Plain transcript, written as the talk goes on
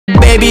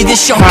baby,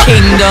 this your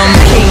kingdom.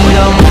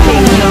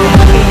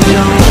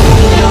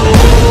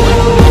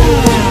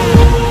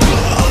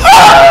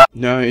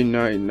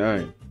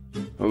 999.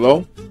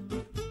 Hello?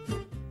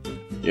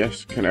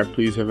 Yes, can I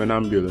please have an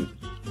ambulance?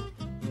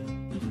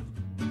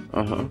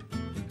 I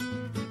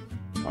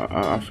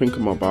think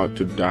I'm about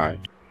to die.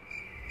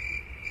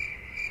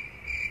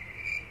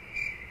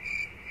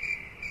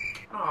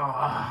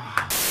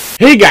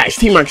 Hey guys,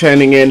 T-Max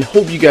signing in.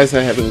 Hope you guys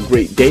are having a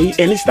great day,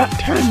 and it's that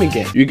time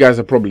again. You guys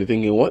are probably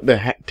thinking, what the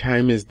heck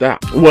time is that?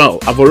 Well,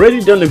 I've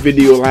already done a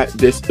video like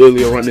this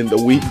earlier on in the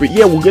week, but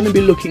yeah, we're going to be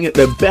looking at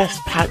the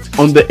best packs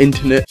on the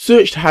internet.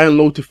 Searched high and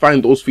low to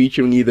find those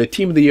featuring either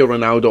Team of the Year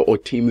Ronaldo or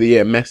Team of the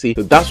Year Messi.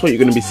 So that's what you're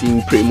going to be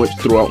seeing pretty much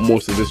throughout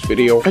most of this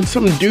video. And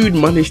some dude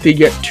managed to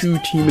get 2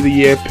 Team of the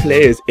Year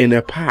players in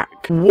a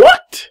pack.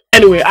 What?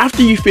 Anyway,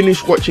 after you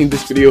finish watching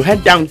this video,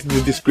 head down to the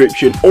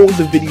description. All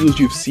the videos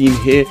you've seen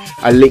here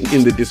are linked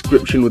in the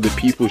description with the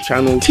people's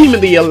channel. Team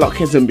of the Year luck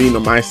hasn't been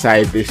on my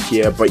side this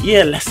year, but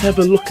yeah, let's have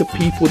a look at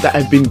people that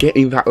have been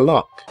getting that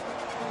luck.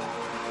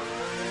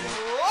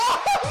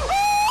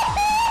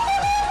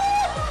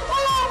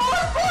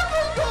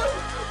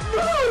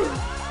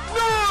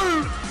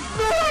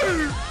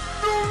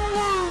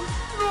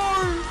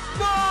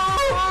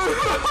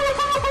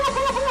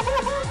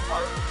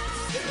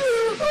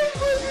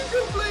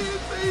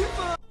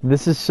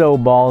 This is so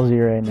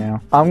ballsy right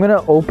now. I'm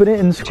gonna open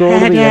it and scroll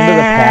to the end of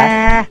the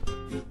pack,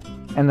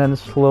 and then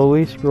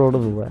slowly scroll to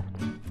the left.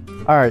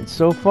 Alright,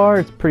 so far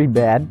it's pretty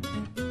bad.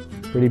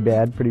 Pretty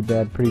bad.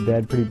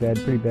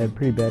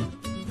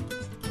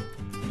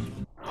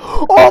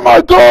 Oh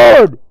my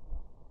god!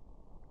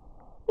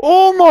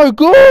 Oh my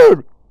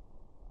god!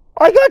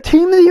 I got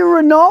Team of the Year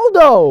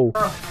Ronaldo!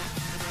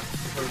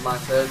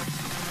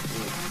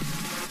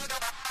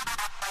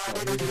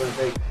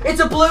 It's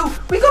a blue!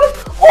 We got it!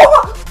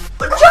 Oh my!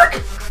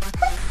 Jack!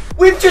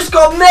 We've just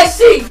got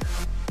Messi!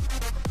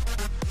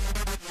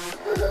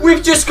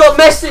 We've just got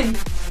Messi!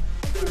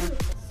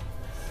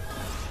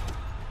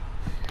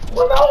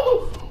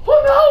 Ronaldo!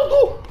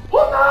 Ronaldo!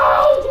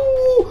 Ronaldo!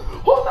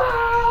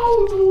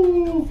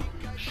 Ronaldo!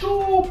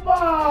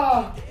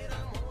 Chupa!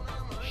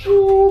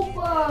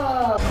 Chupa!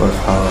 Por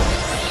favor.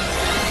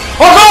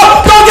 Oh no!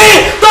 Totti!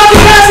 Totti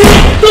Messi!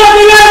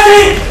 Totti Messi!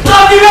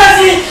 Totti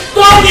Messi!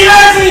 Totti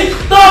Messi!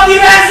 Totti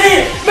Messi!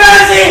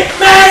 Messi!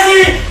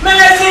 Messi!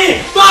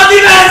 Messi!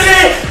 Totti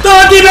Messi!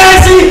 Totti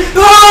Messi!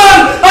 Gol!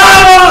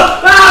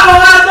 Bravo! Bravo!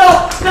 Bravo!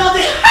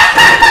 Totti!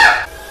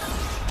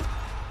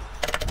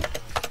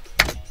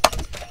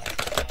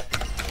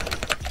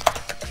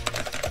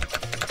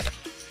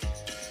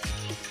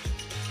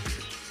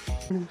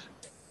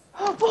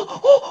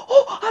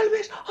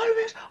 Alves!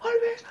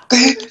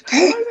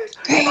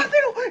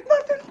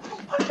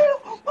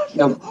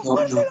 No.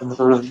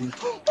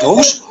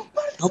 ¿Dos?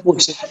 No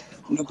puede ser.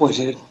 No puede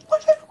ser.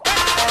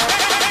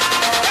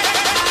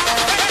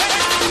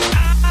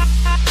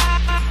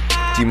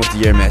 Team of the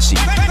Year Messi.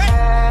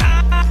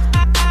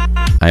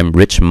 I'm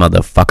rich,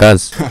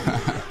 motherfuckers.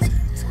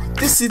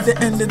 This is the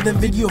end of the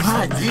video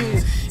hype.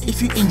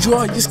 If you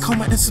enjoy, just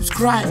comment and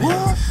subscribe.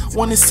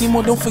 Want to see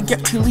more? Don't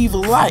forget to leave a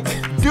like.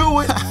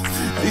 Do it.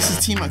 This is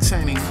T-Max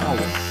signing out.